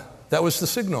that was the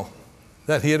signal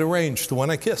that he had arranged, the one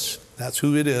I kiss. That's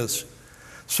who it is.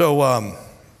 So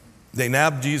they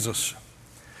nab Jesus,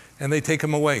 and they take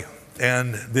him away.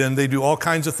 And then they do all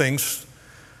kinds of things.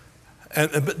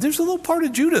 But there's a little part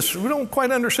of Judas we don't quite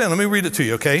understand. Let me read it to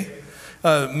you, okay?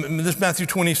 This is Matthew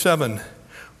 27.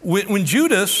 When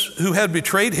Judas, who had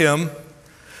betrayed him,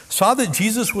 saw that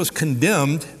Jesus was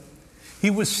condemned, he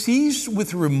was seized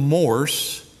with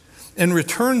remorse and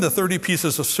returned the 30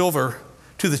 pieces of silver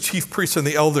to the chief priests and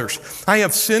the elders. I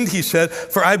have sinned, he said,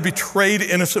 for I betrayed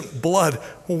innocent blood.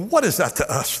 Well, what is that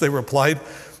to us? They replied.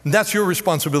 That's your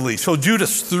responsibility. So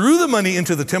Judas threw the money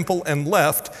into the temple and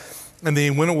left, and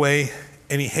then he went away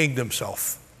and he hanged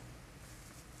himself.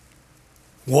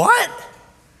 What?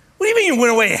 What do you mean he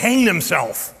went away and hanged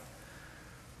himself?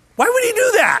 Why would he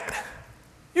do that?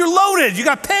 You're loaded, you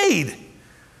got paid.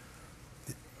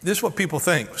 This is what people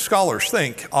think, scholars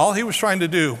think. All he was trying to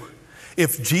do,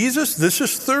 if Jesus, this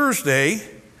is Thursday,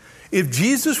 if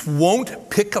Jesus won't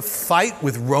pick a fight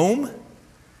with Rome,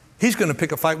 he's going to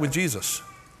pick a fight with Jesus.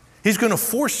 He's going to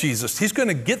force Jesus. He's going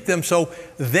to get them so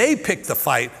they pick the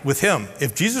fight with him.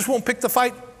 If Jesus won't pick the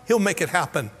fight, he'll make it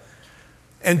happen.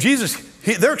 And Jesus,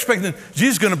 they're expecting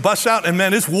Jesus is going to bust out, and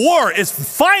man, it's war. It's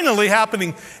finally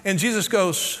happening. And Jesus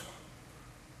goes,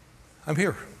 I'm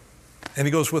here. And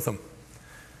he goes with them.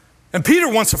 And Peter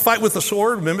wants to fight with the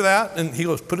sword. Remember that? And he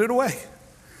goes, put it away.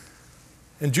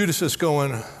 And Judas is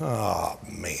going, oh,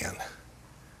 man.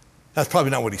 That's probably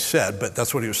not what he said, but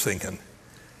that's what he was thinking.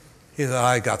 He said,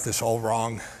 I got this all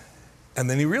wrong. And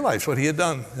then he realized what he had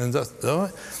done. And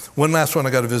one last one I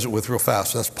got to visit with real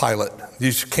fast. That's Pilate.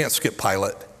 You can't skip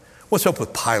Pilate. What's up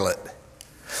with Pilate?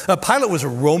 Pilate was a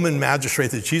Roman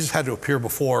magistrate that Jesus had to appear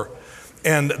before.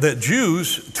 And the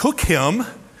Jews took him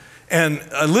and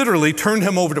literally turned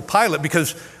him over to Pilate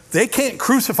because they can't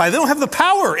crucify. They don't have the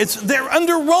power. They're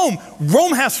under Rome.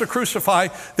 Rome has to crucify.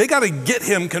 They got to get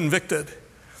him convicted.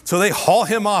 So they haul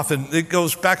him off, and it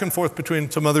goes back and forth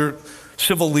between some other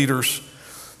civil leaders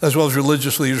as well as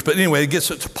religious leaders. But anyway, it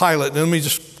gets it to Pilate. And let me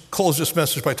just close this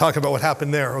message by talking about what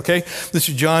happened there, okay? This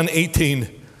is John 18.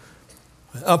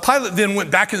 Pilate then went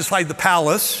back inside the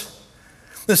palace,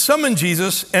 then summoned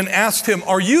Jesus and asked him,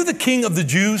 are you the king of the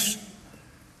Jews?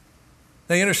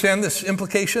 Now you understand this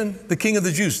implication? The king of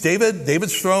the Jews.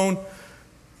 David's throne.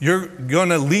 You're going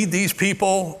to lead these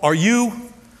people.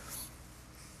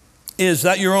 Is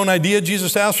that your own idea,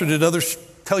 Jesus asked, or did others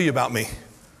tell you about me?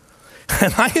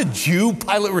 Am I a Jew?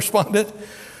 Pilate responded.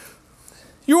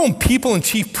 Your own people and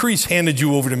chief priests handed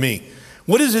you over to me.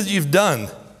 What is it you've done?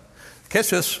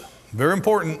 Catch this, very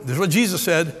important. This is what Jesus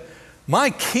said. My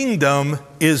kingdom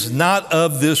is not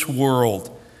of this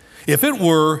world. If it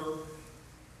were,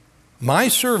 my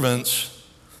servants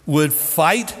would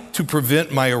fight to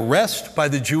prevent my arrest by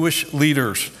the Jewish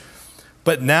leaders.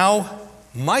 But now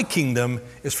my kingdom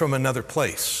is from another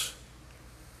place.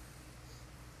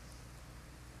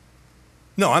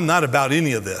 No, I'm not about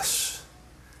any of this.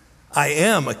 I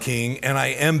am a king, and I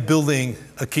am building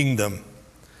a kingdom.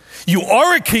 You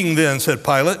are a king then, said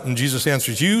Pilate. And Jesus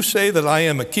answers, you say that I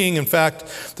am a king. In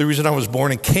fact, the reason I was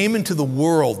born and came into the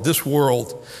world, this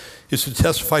world, is to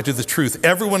testify to the truth.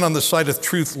 Everyone on the side of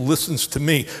truth listens to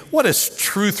me. What is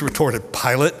truth? Retorted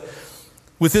Pilate.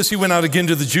 With this, he went out again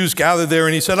to the Jews gathered there,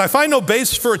 and he said, I find no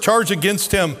basis for a charge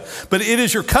against him, but it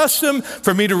is your custom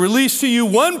for me to release to you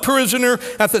one prisoner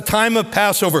at the time of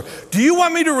Passover. Do you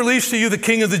want me to release to you the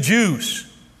king of the Jews?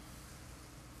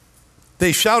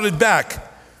 They shouted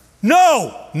back,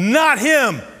 no, not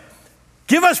him.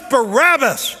 Give us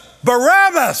Barabbas,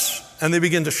 Barabbas. And they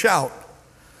began to shout.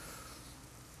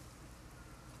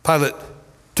 Pilate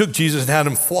took Jesus and had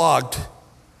him flogged.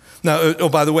 Now, oh,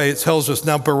 by the way, it tells us,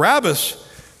 now Barabbas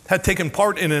had taken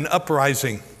part in an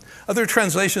uprising. Other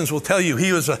translations will tell you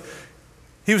he was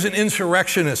an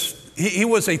insurrectionist. He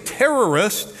was a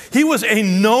terrorist. He was a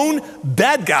known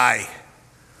bad guy.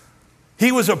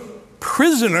 He was a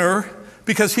prisoner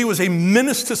because he was a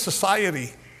menace to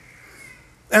society.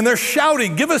 And they're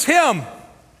shouting, give us him.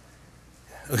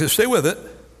 Okay, stay with it.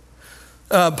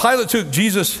 Pilate took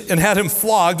Jesus and had him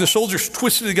flogged. The soldiers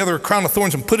twisted together a crown of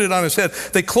thorns and put it on his head.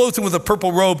 They clothed him with a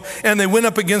purple robe, and they went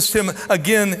up against him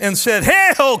again and said,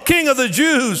 "Hail, King of the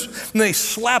Jews!" And they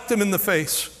slapped him in the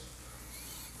face.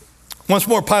 Once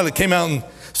more, Pilate came out and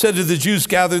said to the Jews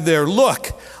gathered there,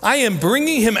 "Look, I am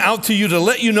bringing him out to you to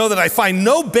let you know that I find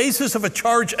no basis of a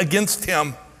charge against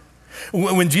him."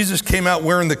 When Jesus came out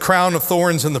wearing the crown of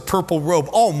thorns and the purple robe,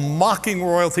 all mocking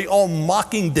royalty, all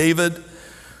mocking David,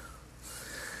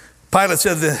 Pilate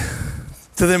said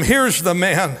to them, "Here's the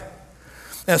man."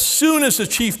 As soon as the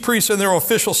chief priests and their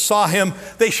officials saw him,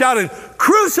 they shouted,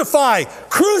 "Crucify,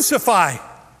 crucify.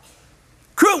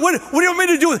 What do you want me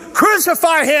to do?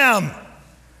 Crucify him."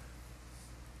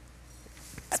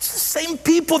 That's the same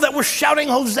people that were shouting,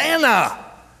 "Hosanna.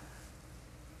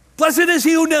 Blessed is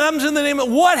he who comes in the name of..."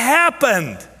 What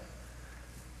happened?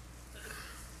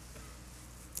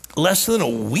 Less than a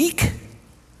week?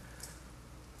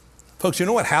 Folks, you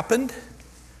know what happened?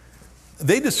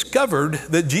 They discovered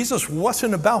that Jesus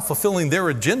wasn't about fulfilling their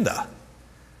agenda.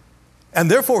 And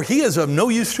therefore, he is of no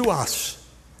use to us.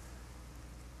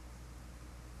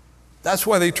 That's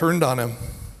why they turned on him.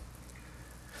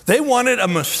 They wanted a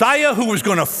Messiah who was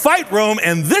going to fight Rome,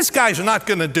 and this guy's not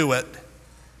going to do it.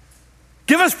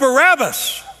 Give us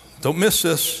Barabbas. Don't miss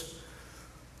this.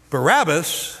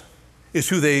 Barabbas is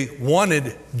who they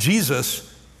wanted Jesus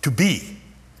to be.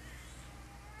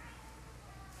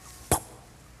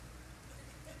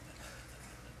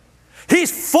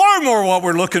 He's far more what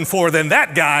we're looking for than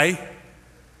that guy.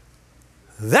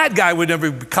 That guy would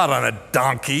never be caught on a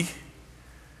donkey.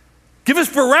 Give us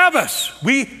Barabbas.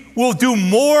 We will do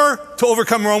more to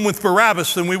overcome Rome with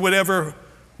Barabbas than we would ever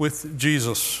with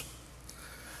Jesus.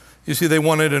 You see, they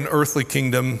wanted an earthly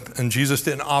kingdom, and Jesus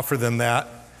didn't offer them that.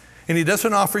 And he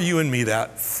doesn't offer you and me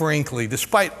that, frankly.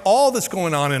 Despite all that's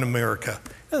going on in America,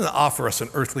 he doesn't offer us an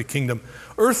earthly kingdom.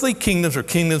 Earthly kingdoms are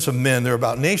kingdoms of men. They're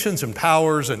about nations and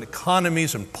powers and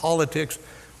economies and politics,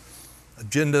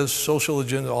 agendas, social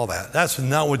agendas, all that. That's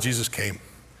not what Jesus came.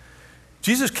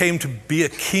 Jesus came to be a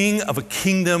king of a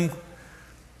kingdom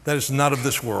that is not of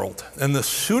this world. And the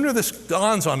sooner this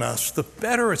dawns on us, the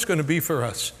better it's going to be for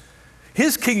us.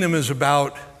 His kingdom is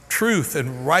about truth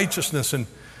and righteousness and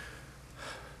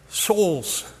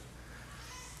souls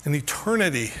and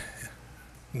eternity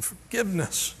and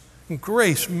forgiveness and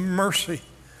grace, mercy.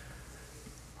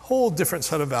 Whole different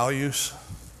set of values.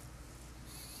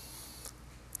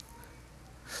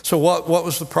 So what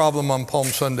was the problem on Palm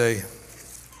Sunday?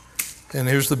 And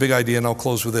here's the big idea, and I'll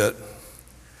close with it.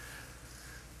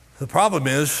 The problem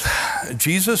is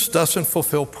Jesus doesn't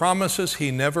fulfill promises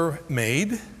he never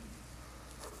made,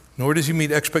 nor does he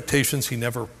meet expectations he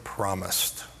never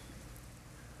promised.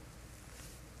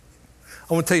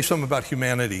 I want to tell you something about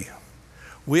humanity.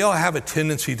 We all have a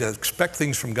tendency to expect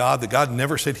things from God that God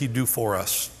never said he'd do for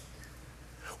us.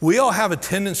 We all have a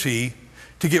tendency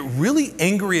to get really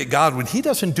angry at God when he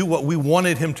doesn't do what we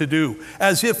wanted him to do,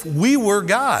 as if we were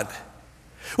God.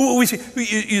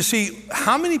 You see,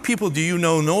 how many people do you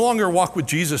know no longer walk with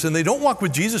Jesus, and they don't walk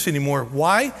with Jesus anymore?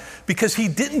 Why? Because he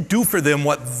didn't do for them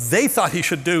what they thought he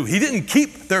should do. He didn't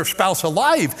keep their spouse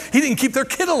alive. He didn't keep their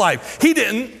kid alive. He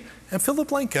didn't, and fill the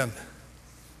blank in,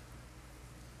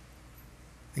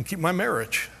 and keep my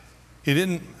marriage. He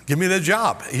didn't give me the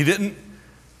job. He didn't,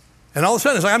 and all of a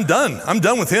sudden it's like, I'm done. I'm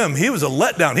done with him. He was a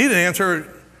letdown. He didn't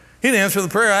answer the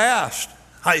prayer I asked.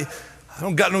 I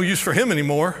don't got no use for him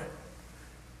anymore.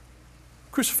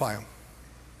 Crucify him.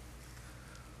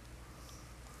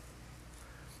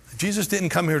 Jesus didn't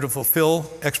come here to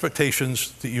fulfill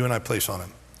expectations that you and I place on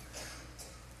him.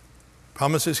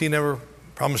 Promises he never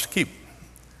promised to keep.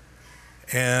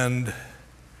 And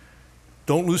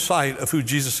don't lose sight of who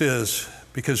Jesus is,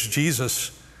 because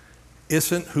Jesus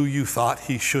isn't who you thought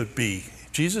he should be.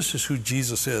 Jesus is who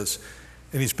Jesus is,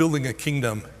 and he's building a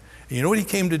kingdom. And you know what he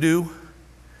came to do?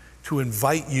 To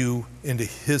invite you into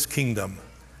his kingdom,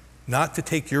 not to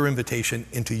take your invitation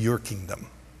into your kingdom.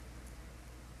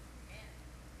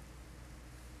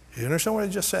 You understand what I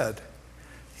just said?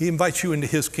 He invites you into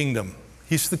his kingdom.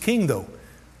 He's the king, though.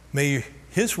 May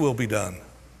his will be done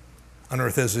on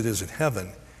earth as it is in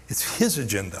heaven. It's his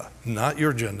agenda, not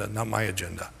your agenda, not my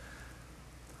agenda.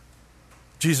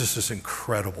 Jesus is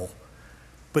incredible.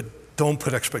 but don't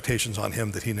put expectations on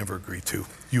him that he never agreed to.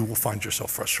 You will find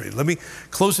yourself frustrated. Let me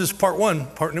close this part one.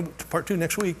 Part two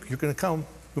next week. You're going to come.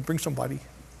 We'll bring somebody.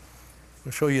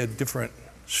 We'll show you a different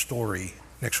story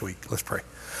next week. Let's pray.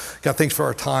 God, thanks for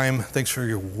our time. Thanks for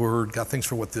your word. God, thanks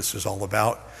for what this is all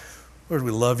about. Lord,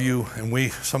 we love you, and we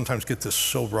sometimes get this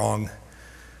so wrong.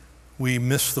 We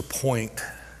miss the point,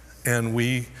 and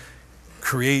we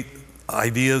create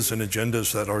ideas and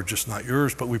agendas that are just not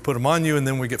yours, but we put them on you, and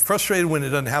then we get frustrated when it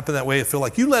doesn't happen that way. I feel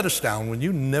like you let us down when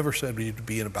you never said we'd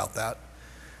be about that.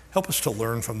 Help us to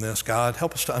learn from this, God.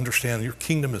 Help us to understand your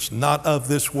kingdom is not of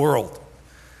this world,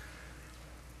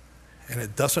 and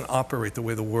it doesn't operate the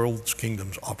way the world's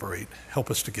kingdoms operate. Help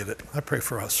us to get it. I pray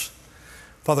for us.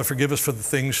 Father, forgive us for the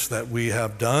things that we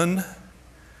have done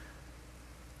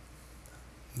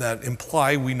that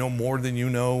imply we know more than you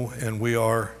know, and we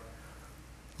are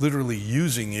literally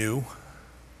using you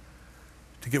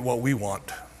to get what we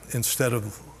want instead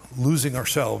of losing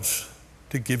ourselves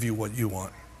to give you what you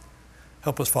want.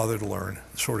 Help us, Father, to learn,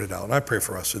 sort it out. And I pray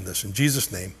for us in this, in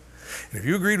Jesus' name. And if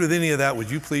you agreed with any of that, would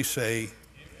you please say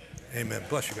amen.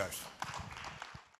 Bless you guys.